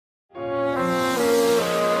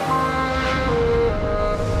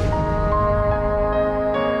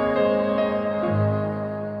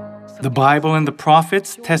The Bible and the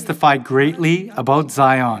prophets testify greatly about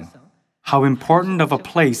Zion, how important of a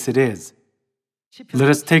place it is. Let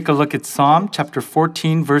us take a look at Psalm chapter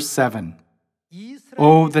 14, verse 7.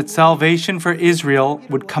 Oh, that salvation for Israel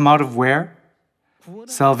would come out of where?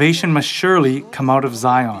 Salvation must surely come out of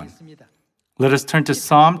Zion. Let us turn to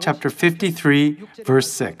Psalm chapter 53,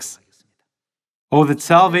 verse 6. Oh, that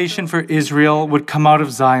salvation for Israel would come out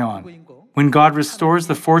of Zion. When God restores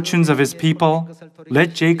the fortunes of His people,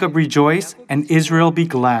 let Jacob rejoice and Israel be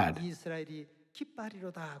glad.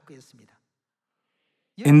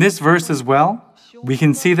 In this verse as well, we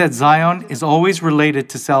can see that Zion is always related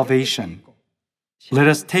to salvation. Let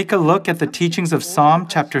us take a look at the teachings of Psalm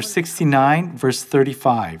chapter 69, verse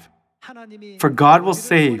 35. For God will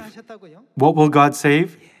save. What will God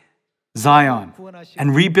save? Zion,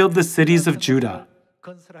 and rebuild the cities of Judah.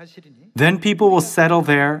 Then people will settle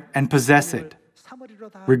there and possess it.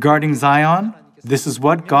 Regarding Zion, this is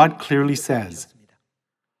what God clearly says.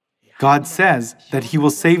 God says that He will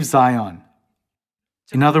save Zion.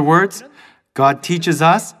 In other words, God teaches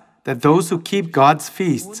us that those who keep God's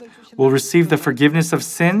feasts will receive the forgiveness of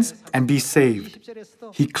sins and be saved.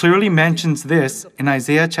 He clearly mentions this in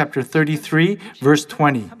Isaiah chapter 33, verse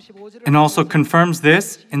 20, and also confirms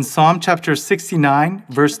this in Psalm chapter 69,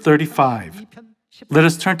 verse 35. Let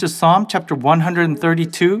us turn to Psalm chapter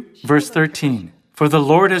 132, verse 13. For the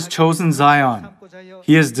Lord has chosen Zion.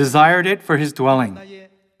 He has desired it for His dwelling.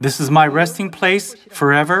 This is my resting place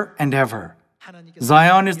forever and ever.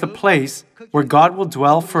 Zion is the place where God will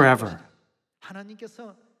dwell forever.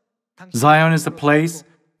 Zion is the place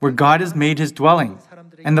where God has made His dwelling,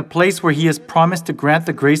 and the place where He has promised to grant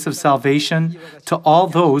the grace of salvation to all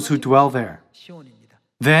those who dwell there.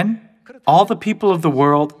 Then, all the people of the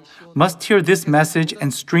world must hear this message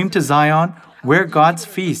and stream to Zion, where God's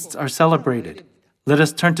feasts are celebrated. Let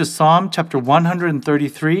us turn to Psalm chapter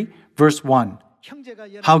 133, verse 1.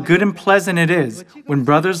 How good and pleasant it is when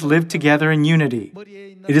brothers live together in unity.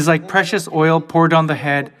 It is like precious oil poured on the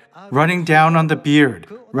head, running down on the beard,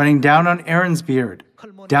 running down on Aaron's beard,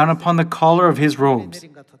 down upon the collar of his robes.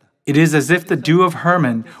 It is as if the dew of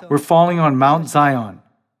Hermon were falling on Mount Zion.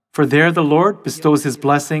 For there the Lord bestows His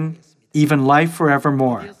blessing, even life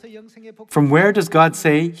forevermore. From where does God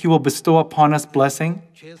say He will bestow upon us blessing?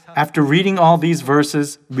 After reading all these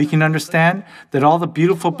verses, we can understand that all the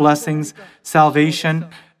beautiful blessings, salvation,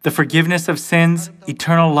 the forgiveness of sins,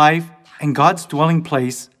 eternal life, and God's dwelling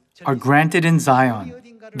place are granted in Zion.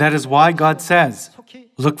 That is why God says,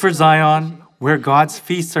 "Look for Zion, where God's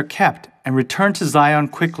feasts are kept, and return to Zion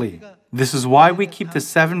quickly." This is why we keep the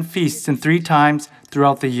 7 feasts in 3 times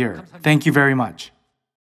throughout the year. Thank you very much.